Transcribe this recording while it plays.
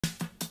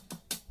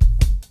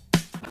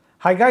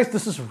Hi guys,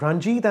 this is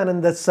Ranjit, and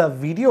in this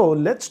video,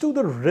 let's do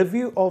the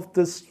review of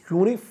this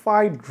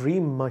UniFi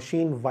Dream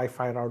Machine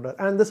Wi-Fi router.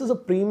 And this is a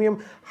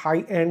premium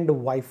high-end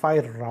Wi-Fi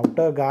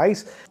router,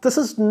 guys. This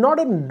is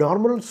not a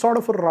normal sort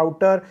of a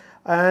router.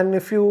 And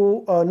if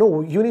you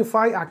know,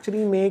 UniFi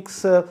actually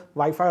makes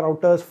Wi-Fi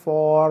routers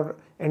for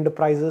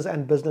enterprises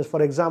and business.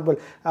 For example,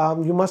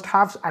 you must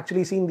have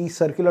actually seen these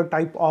circular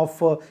type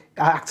of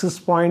access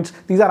points.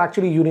 These are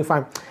actually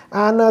UniFi,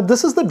 and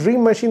this is the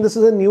Dream Machine. This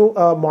is a new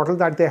model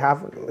that they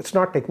have. It's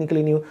not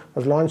technically new. It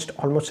was launched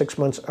almost 6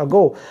 months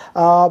ago,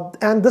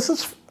 and this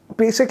is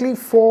basically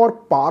for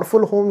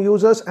powerful home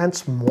users and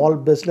small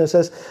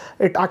businesses.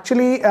 It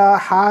actually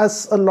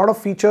has a lot of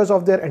features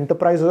of their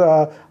enterprise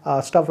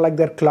stuff, like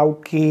their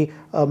cloud key,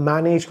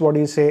 managed,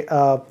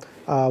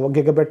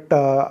 gigabit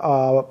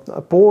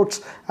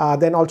ports.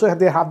 Then also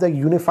they have the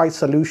UniFi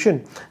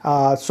solution.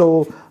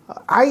 So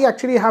I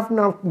actually have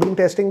now been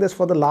testing this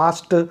for the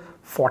last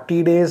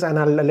 40 days, and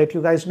I'll let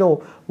you guys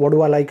know what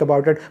do I like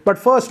about it. But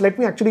first, let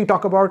me actually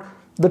talk about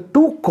the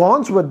two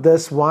cons with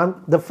this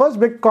one. The first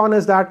big con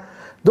is that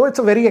though it's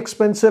a very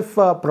expensive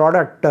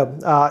product,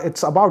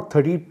 it's about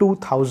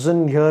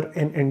 32,000 here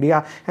in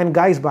India. And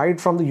guys, buy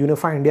it from the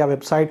UniFi India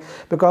website,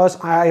 because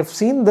I have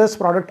seen this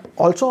product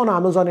also on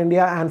Amazon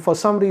India, and for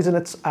some reason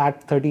it's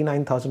at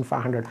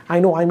 39,500. I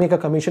know I make a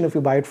commission if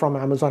you buy it from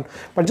Amazon,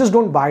 but just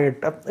don't buy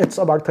it. It's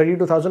about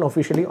 32,000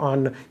 officially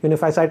on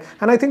UniFi site,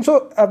 and I think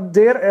so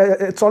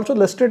it's also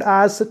listed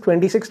as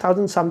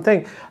 26,000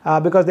 something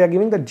because they are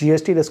giving the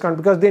GST discount,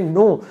 because they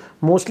know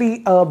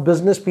mostly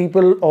business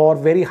people or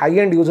very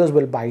high-end users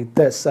will buy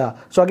this.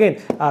 So again,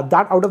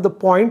 that out of the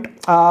point.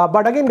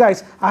 But again,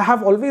 guys, I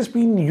have always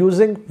been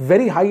using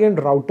very high-end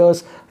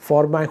routers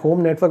for my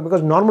home network,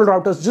 because normal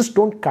routers just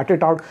don't cut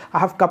it out. I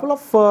have a couple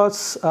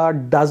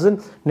of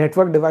dozen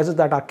network devices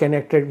that are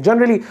connected.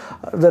 Generally,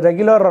 the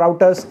regular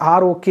routers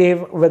are okay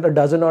with a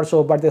dozen or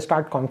so, but they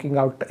start conking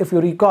out. If you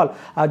recall,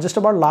 just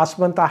about last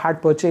month, I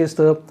had purchased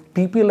the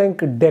TP-Link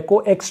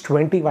Deco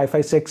X20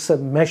 Wi-Fi 6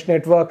 mesh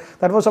network.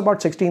 That was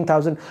about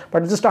 16,000,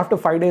 but just after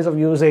 5 days of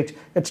usage,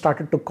 it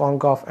started to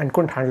conk off and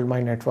couldn't handle my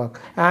network.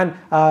 And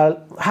I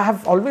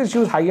have always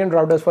used high-end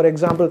routers. For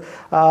example,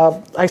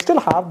 I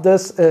still have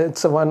this.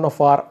 It's one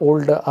of our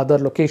old other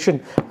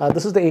location.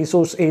 This is the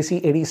ASUS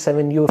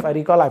AC87U. If I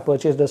recall, I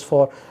purchased this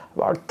for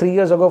about 3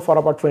 years ago for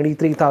about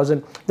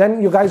 23,000.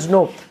 Then you guys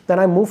know, then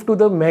I moved to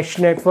the mesh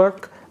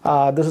network.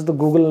 This is the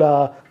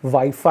Google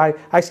Wi-Fi.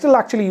 I still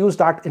actually use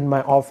that in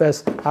my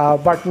office,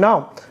 but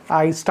now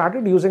I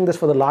started using this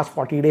for the last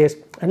 40 days.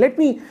 And let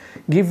me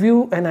give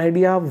you an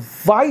idea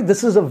why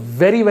this is a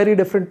very, very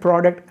different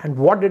product and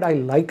what did I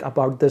like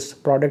about this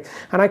product.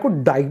 And I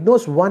could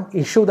diagnose one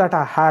issue that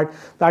I had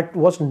that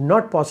was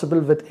not possible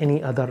with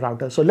any other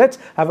router. So let's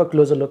have a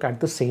closer look at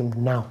the same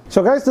now.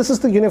 So guys, this is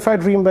the UniFi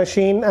Dream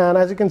Machine, and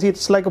as you can see,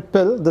 it's like a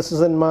pill. This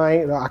is in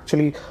my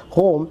actually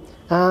home.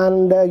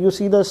 And you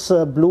see this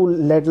blue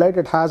LED light.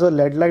 It has a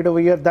LED light over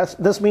here.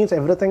 This means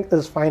everything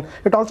is fine.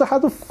 It also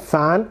has a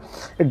fan.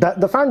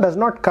 The fan does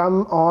not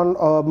come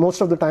on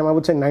most of the time. I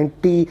would say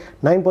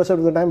 99%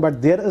 of the time,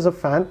 but there is a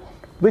fan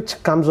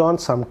which comes on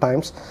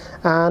sometimes.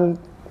 And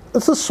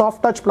it's a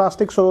soft touch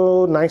plastic,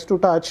 so nice to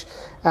touch.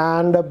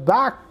 And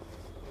back,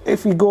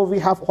 if we go, we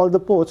have all the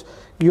ports.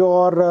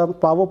 Your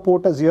power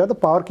port is here. The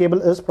power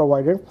cable is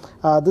provided.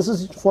 This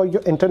is for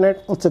your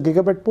internet. It's a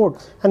gigabit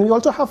port. And we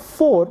also have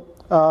 4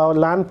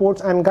 LAN ports,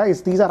 and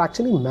guys, these are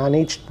actually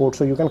managed ports,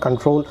 so you can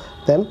control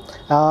them.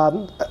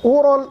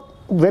 Overall,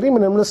 very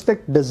minimalistic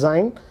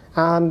design,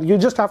 and you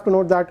just have to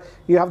note that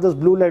you have this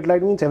blue LED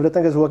light, means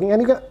everything is working, and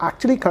you can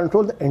actually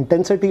control the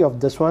intensity of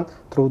this one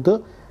through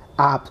the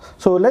app.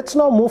 So let's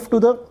now move to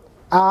the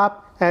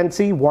app and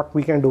see what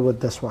we can do with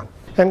this one.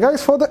 And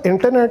guys, for the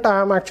internet,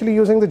 I am actually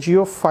using the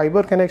Jio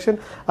fiber connection.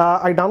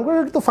 I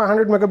downgraded the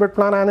 500 megabit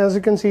plan, and as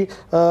you can see,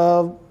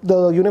 the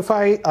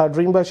UniFi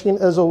Dream Machine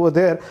is over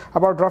there,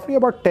 roughly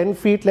about 10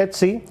 feet. Let's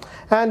see.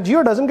 And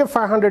Jio doesn't give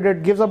 500;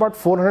 it gives about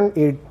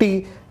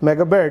 480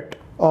 megabit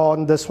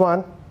on this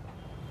one.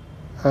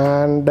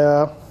 And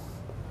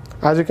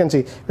as you can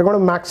see, we're going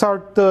to max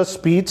out the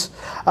speeds.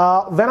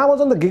 When I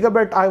was on the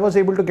gigabit, I was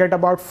able to get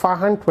about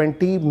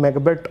 520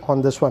 megabit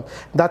on this one.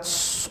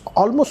 That's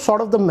almost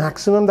sort of the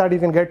maximum that you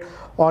can get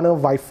on a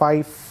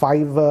Wi-Fi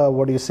 5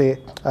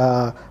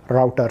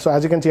 router. So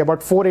as you can see,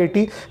 about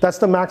 480, that's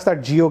the max that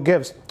Jio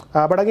gives.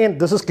 But again,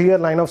 this is clear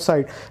line of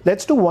sight.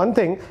 Let's do one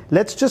thing.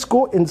 Let's just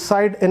go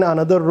inside in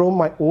another room,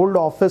 my old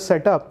office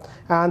setup,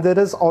 and there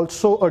is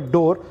also a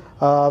door.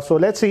 So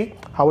let's see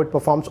how it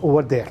performs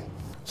over there.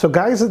 So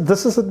guys,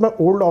 this is my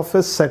old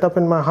office setup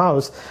in my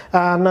house,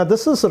 and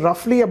this is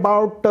roughly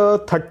about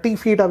 30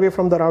 feet away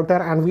from the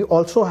router, and we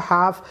also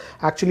have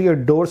actually a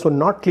door, so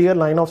not clear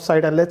line of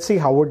sight. And let's see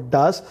how it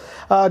does.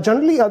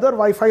 Generally, other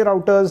Wi-Fi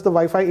routers, the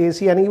Wi-Fi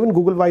AC and even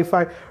Google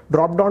Wi-Fi,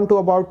 drop down to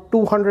about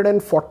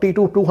 240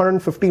 to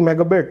 250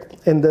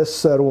 megabit in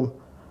this room.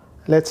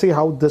 Let's see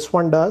how this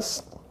one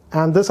does.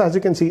 And this, as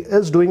you can see,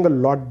 is doing a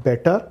lot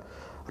better.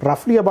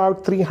 roughly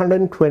about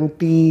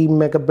 320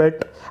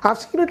 megabit. I've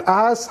seen it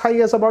as high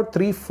as about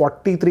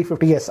 340,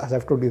 350. Yes, as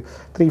I've told you,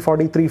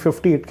 340,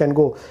 350 it can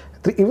go.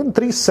 Even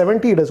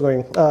 370 it is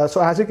going.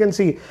 So as you can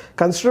see,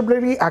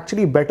 considerably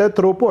actually better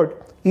throughput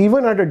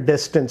even at a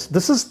distance.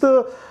 This is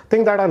the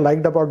thing that I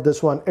liked about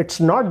this one. It's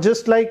not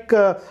just like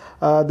the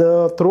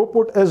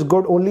throughput is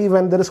good only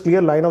when there is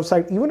clear line of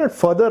sight. Even at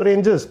further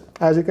ranges,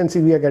 as you can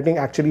see, we are getting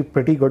actually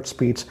pretty good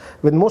speeds.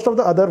 With most of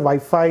the other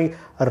Wi-Fi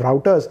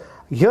routers,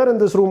 here in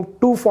this room,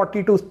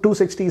 240 to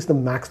 260 is the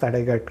max that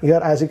I get.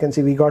 Here, as you can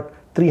see, we got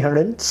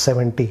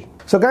 370.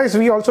 So guys,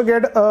 we also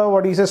get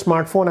what is a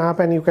smartphone app,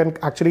 and you can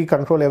actually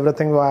control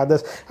everything via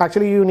this.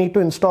 Actually, you need to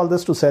install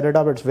this to set it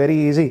up. It's very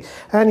easy.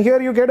 And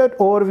here you get an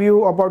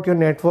overview about your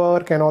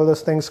network and all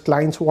those things,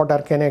 clients what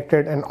are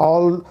connected, and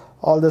all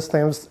these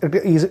things. It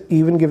is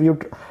even give you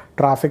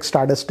traffic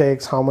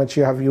statistics, how much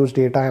you have used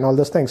data, and all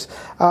those things.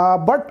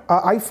 But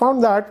I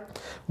found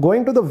that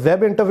going to the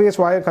web interface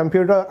via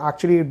computer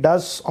actually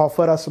does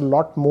offer us a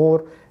lot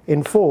more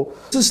info.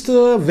 This is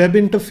the web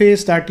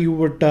interface that you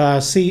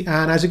would see,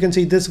 and as you can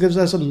see, this gives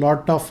us a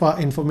lot of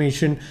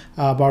information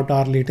about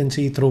our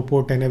latency,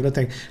 throughput, and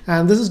everything.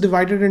 And this is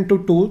divided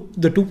into two,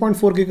 the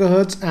 2.4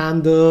 gigahertz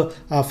and the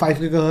 5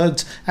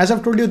 gigahertz. As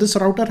I've told you, this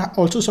router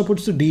also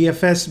supports the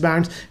DFS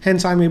bands,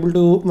 hence I'm able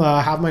to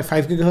have my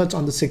 5 gigahertz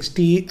on the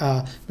 60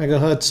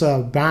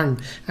 megahertz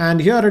band. And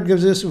here it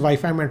gives us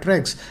Wi-Fi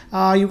metrics.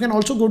 You can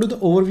also go to the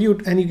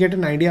overview and you get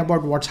an idea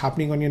about what's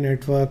happening on your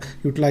network,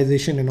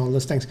 utilization, and all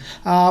those things.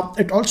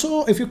 It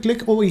also, if you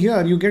click over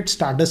here, you get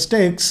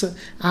statistics,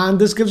 and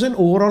this gives an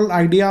overall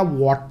idea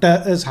what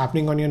is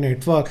happening on your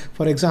network.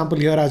 For example,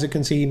 here, as you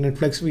can see,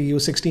 Netflix, we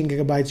use 16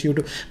 gigabytes,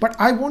 YouTube, but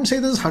I won't say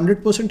this is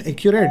 100%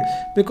 accurate,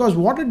 because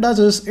what it does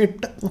is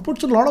it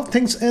puts a lot of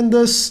things in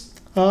this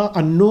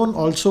unknown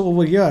also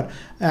over here.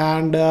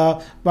 And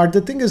but the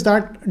thing is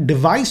that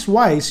device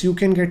wise you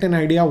can get an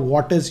idea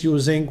what is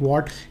using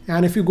what,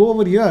 and if you go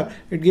over here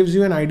it gives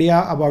you an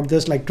idea about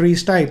this, like tree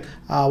style,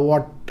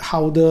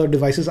 how the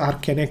devices are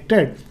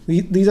connected.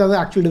 These are the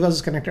actual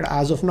devices connected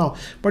as of now,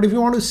 but if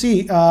you want to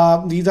see,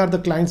 these are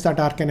the clients that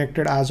are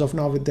connected as of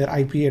now with their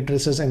IP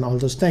addresses and all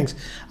those things.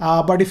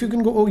 But if you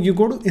can go, you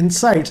go to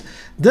insights,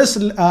 this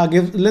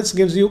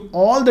gives you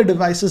all the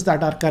devices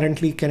that are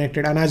currently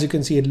connected, and as you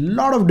can see, a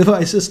lot of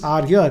devices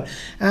are here,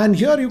 and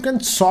here you can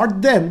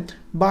sort them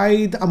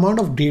by the amount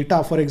of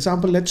data. For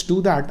example, let's do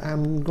that.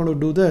 I'm going to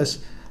do this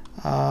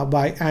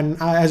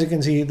as you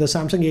can see, the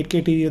Samsung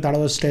 8K TV that I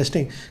was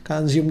testing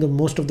consumed the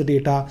most of the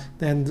data.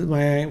 Then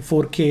my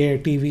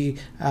 4K TV,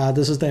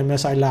 this is the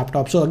MSI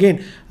laptop. So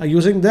again,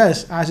 using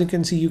this, as you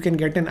can see, you can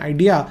get an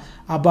idea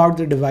about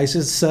the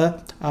devices,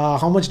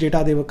 how much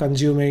data they were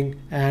consuming,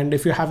 and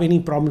if you have any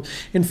problem.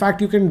 In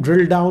fact, you can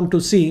drill down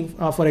to see,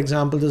 for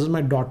example, this is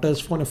my daughter's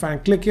phone. If I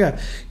click here,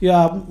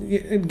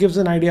 it gives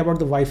an idea about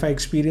the Wi-Fi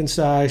experience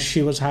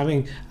she was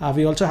having.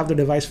 We also have the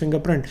device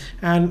fingerprint,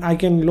 and I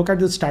can look at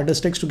the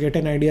statistics to get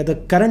an idea, the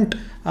current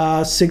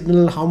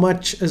signal, how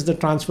much is the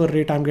transfer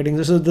rate I'm getting.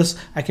 This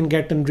I can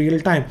get in real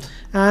time.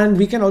 And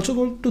we can also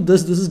go to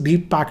this is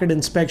deep packet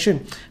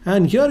inspection,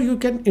 and here you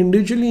can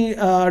individually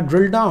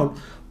drill down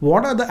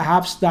what are the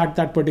apps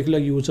that particular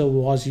user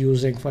was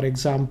using. For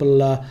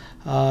example,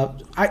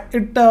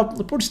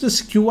 it puts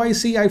this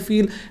QIC, I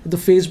feel, the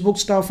Facebook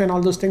stuff and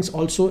all those things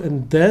also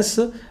in this,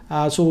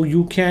 so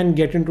you can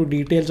get into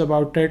details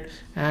about it,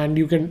 and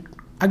you can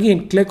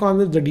again click on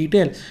the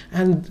detail,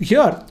 and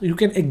here you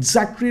can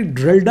exactly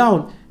drill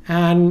down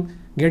and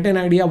get an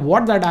idea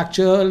what that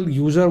actual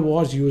user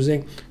was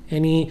using,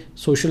 any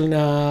social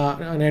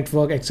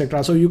network,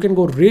 etc. So you can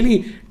go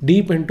really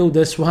deep into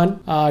this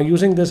one.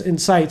 Using this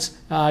insights,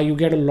 you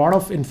get a lot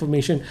of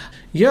information.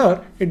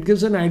 Here it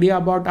gives an idea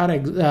about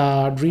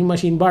our Dream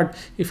Machine, but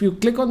if you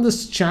click on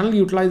this channel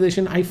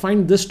utilization, I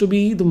find this to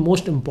be the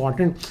most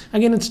important.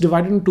 Again, it's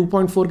divided into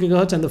 2.4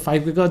 gigahertz and the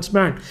 5 gigahertz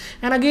band,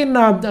 and again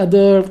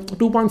the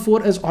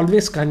 2.4 is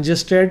always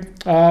congested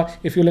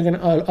if you live in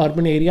an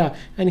urban area,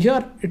 and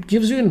here it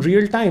gives you in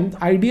real time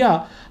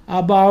idea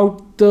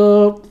about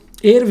the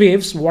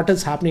airwaves, what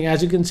is happening.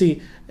 As you can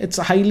see, it's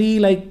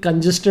highly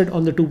congested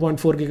on the 2.4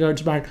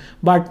 gigahertz band,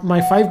 but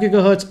my 5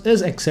 gigahertz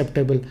is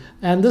acceptable.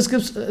 And this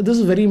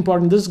is very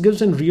important. This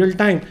gives in real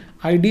time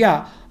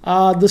idea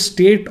the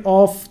state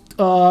of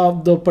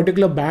the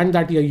particular band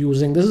that you're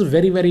using. This is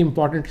very, very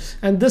important,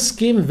 and this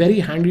came very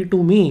handy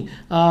to me.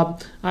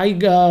 I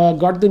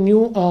got the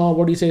new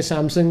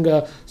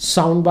Samsung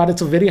soundbar.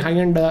 It's a very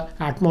high-end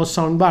Atmos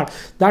soundbar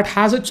that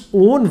has its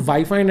own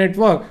Wi-Fi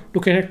network to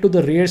connect to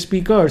the rear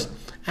speakers,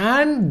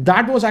 and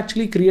that was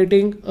actually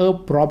creating a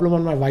problem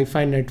on my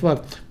Wi-Fi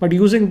network. But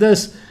using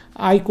this,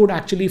 I could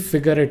actually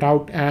figure it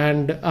out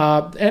and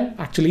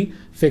actually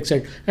fix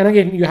it. And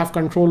again, you have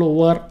control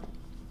over,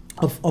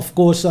 of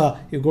course,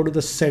 you go to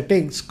the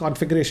settings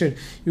configuration,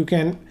 you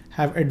can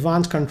have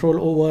advanced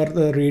control over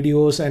the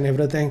radios and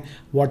everything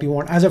what you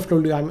want. As I've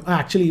told you, I'm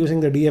actually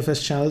using the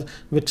DFS channel,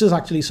 which is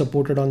actually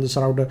supported on this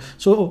router.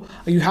 So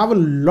you have a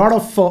lot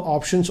of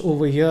options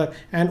over here,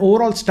 and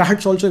overall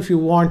stats also if you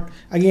want.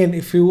 Again,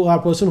 if you are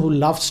a person who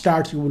loves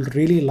stats, you will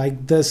really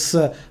like this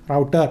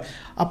router.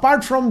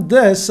 Apart from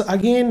this,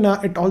 again,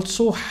 it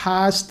also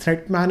has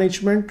threat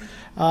management,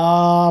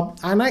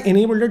 and I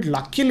enabled it.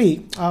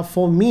 Luckily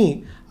for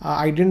me,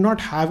 I did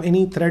not have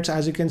any threats.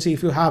 As you can see,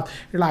 if you have,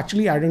 it'll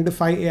actually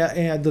identify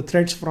the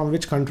threats from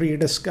which country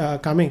it is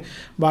coming.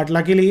 But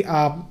luckily,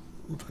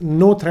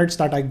 no threats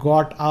that I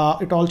got.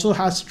 It also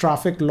has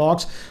traffic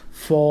logs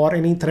for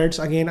any threats.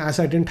 Again, as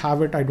I didn't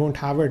have it, I don't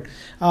have it.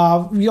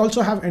 We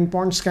also have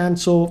endpoint scan.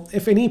 So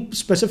if any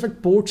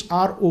specific ports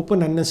are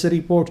open,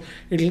 unnecessary ports,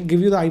 it'll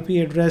give you the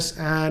IP address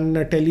and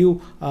tell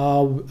you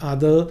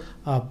the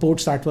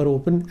ports that were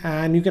open.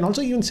 And you can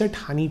also even set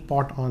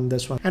honeypot on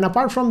this one. And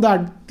apart from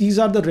that, these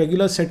are the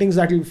regular settings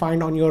that you'll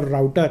find on your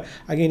router.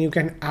 Again, you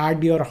can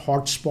add your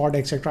hotspot,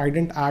 etc. I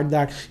didn't add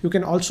that. You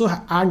can also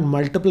add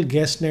multiple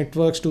guest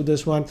networks to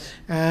this one,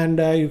 and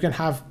you can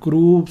have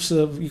groups,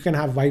 you can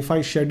have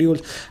Wi-Fi schedules.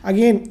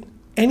 Again,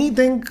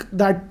 anything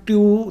that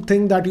you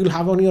think that you'll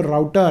have on your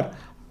router,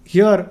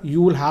 here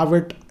you will have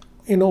it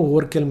in a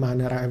overkill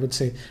manner, I would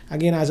say.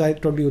 Again, as I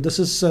told you, this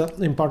is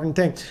important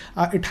thing.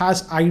 It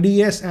has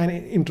IDS and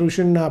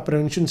intrusion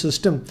prevention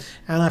system,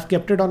 and I've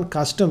kept it on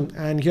custom,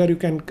 and here you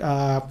can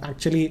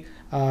actually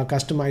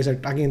customize it.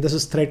 Again, this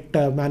is threat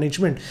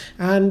management,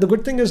 and the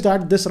good thing is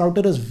that this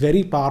router is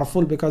very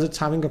powerful because it's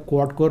having a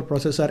quad core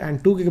processor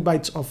and 2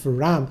 gigabytes of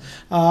RAM.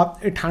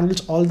 It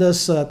handles all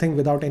this thing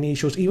without any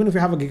issues. Even if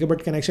you have a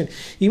gigabit connection,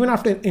 even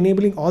after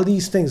enabling all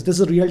these things, this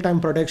is real-time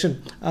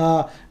protection.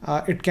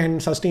 It can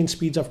sustain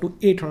speeds up to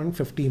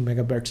 850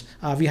 megabits.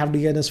 We have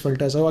DNS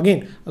filters. So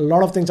again, a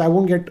lot of things. I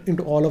won't get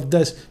into all of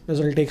this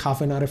because it'll take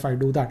half an hour if I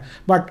do that.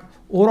 But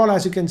overall,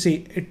 as you can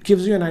see, it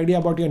gives you an idea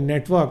about your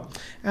network,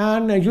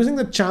 and using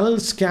the channel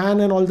scan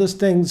and all these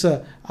things,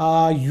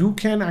 you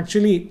can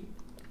actually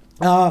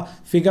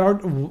figure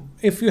out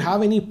if you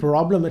have any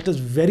problem. It is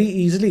very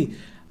easily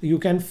you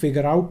can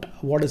figure out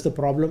what is the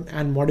problem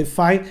and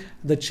modify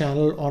the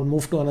channel or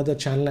move to another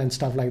channel and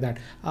stuff like that.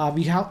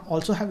 We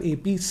also have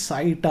AP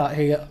site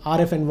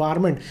RF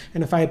environment,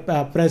 and if I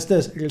press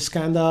this, it will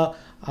scan the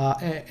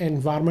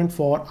environment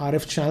for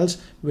RF channels,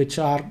 which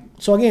are,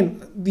 so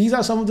again, these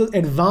are some of the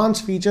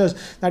advanced features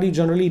that you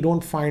generally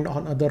don't find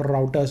on other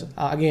routers.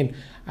 Again,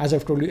 as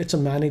I've told you, it's a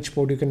managed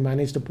port. You can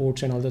manage the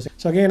ports and all this.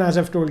 So again, as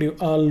I've told you,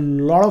 a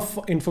lot of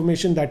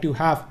information that you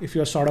have if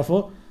you're sort of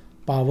a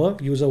power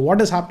user. What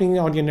is happening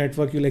on your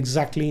network, you'll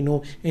exactly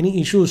know.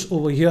 Any issues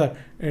over here,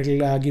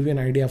 it'll give you an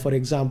idea. For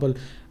example,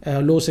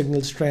 low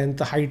signal strength,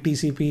 high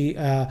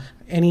TCP,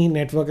 any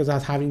network is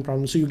having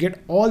problems. So you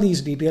get all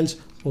these details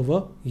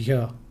over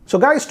here. So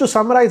guys, to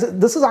summarize,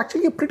 this is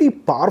actually a pretty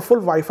powerful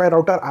Wi-Fi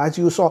router, as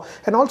you saw.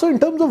 And also in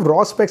terms of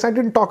raw specs, I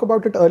didn't talk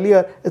about it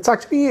earlier. It's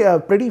actually a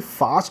pretty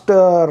fast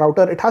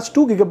router. It has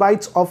 2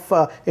 gigabytes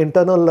of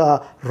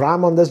internal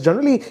RAM on this.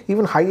 Generally,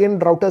 even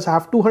high-end routers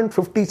have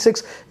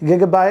 256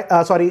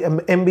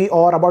 MB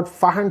or about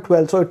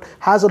 512. So it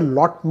has a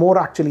lot more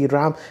actually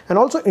RAM. And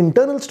also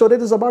internal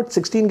storage is about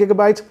 16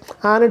 gigabytes.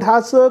 And it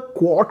has a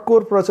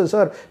quad-core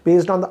processor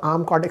based on the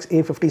ARM Cortex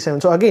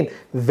A57. So again,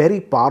 very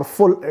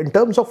powerful in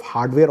terms of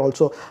hardware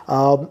also.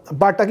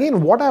 But again,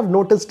 what I've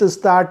noticed is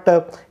that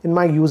in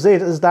my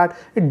usage is that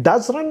it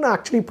does run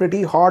actually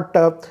pretty hot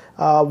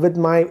with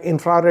my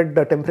infrared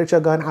temperature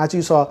gun. As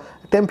you saw,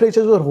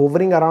 temperatures were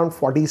hovering around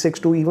 46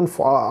 to even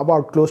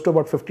about close to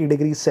about 50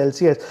 degrees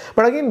Celsius.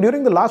 But again,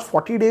 during the last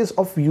 40 days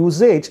of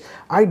usage,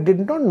 I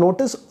did not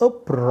notice a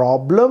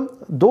problem,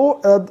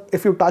 though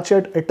if you touch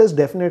it, it is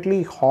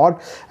definitely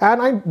hot.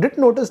 And I did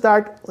notice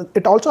that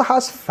it also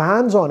has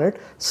fans on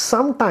it.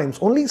 Sometimes,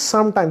 only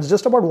sometimes,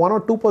 just about 1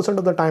 or 2%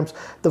 of the times,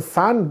 the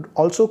fan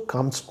also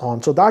comes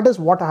on. So that is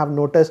what I have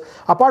noticed.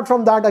 Apart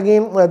from that,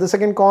 again, the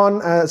second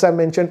con, as I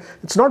mentioned,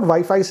 it's not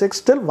Wi-Fi 6,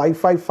 still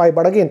Wi-Fi 5,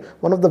 but again,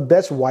 one of the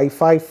best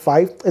Wi-Fi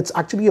 5. It's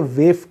actually a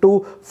Wave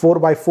 2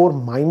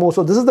 4x4 MIMO.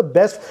 So this is the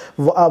best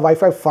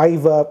Wi-Fi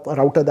 5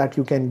 router that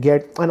you can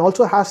get, and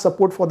also has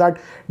support for that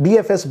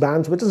DFS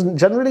bands, which is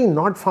generally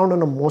not found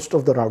on most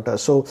of the routers.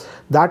 So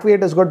that way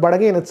it is good, but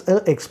again, it's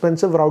an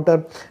expensive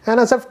router.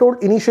 And as I've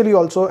told initially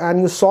also, and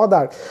you saw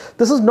that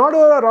this is not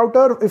a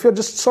router if you're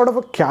just sort of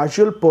a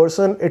casual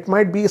person. It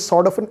might be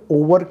sort of an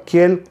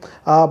overkill,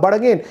 but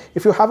again,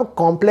 if you have a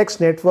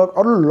complex network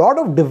or a lot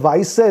of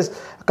devices,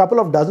 a couple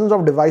of dozens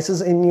of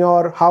devices in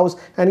your house,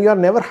 and you are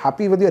never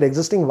happy with your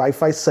existing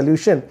Wi-Fi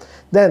solution,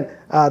 then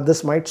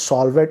this might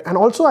solve it. And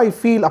also I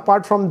feel,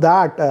 apart from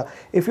that,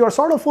 if you are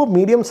sort of a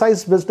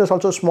medium-sized business,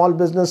 also small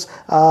business,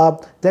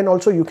 then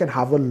also you can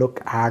have a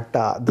look at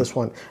this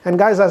one. And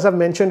guys, as I've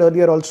mentioned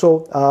earlier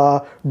also,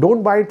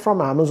 don't buy it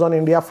from Amazon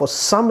India. For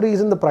some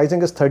reason the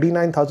pricing is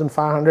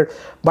 39,500,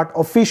 but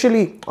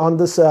officially on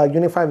this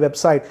UniFi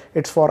website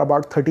it's for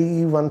about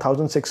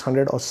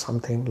 31,600 or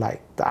something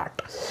like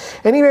that.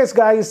 Anyways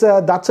guys,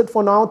 that's it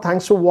for now.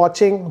 Thanks for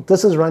watching.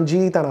 This is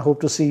Ranjit, and I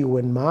hope to see you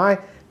in my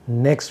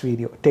next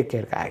video. Take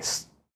care, guys.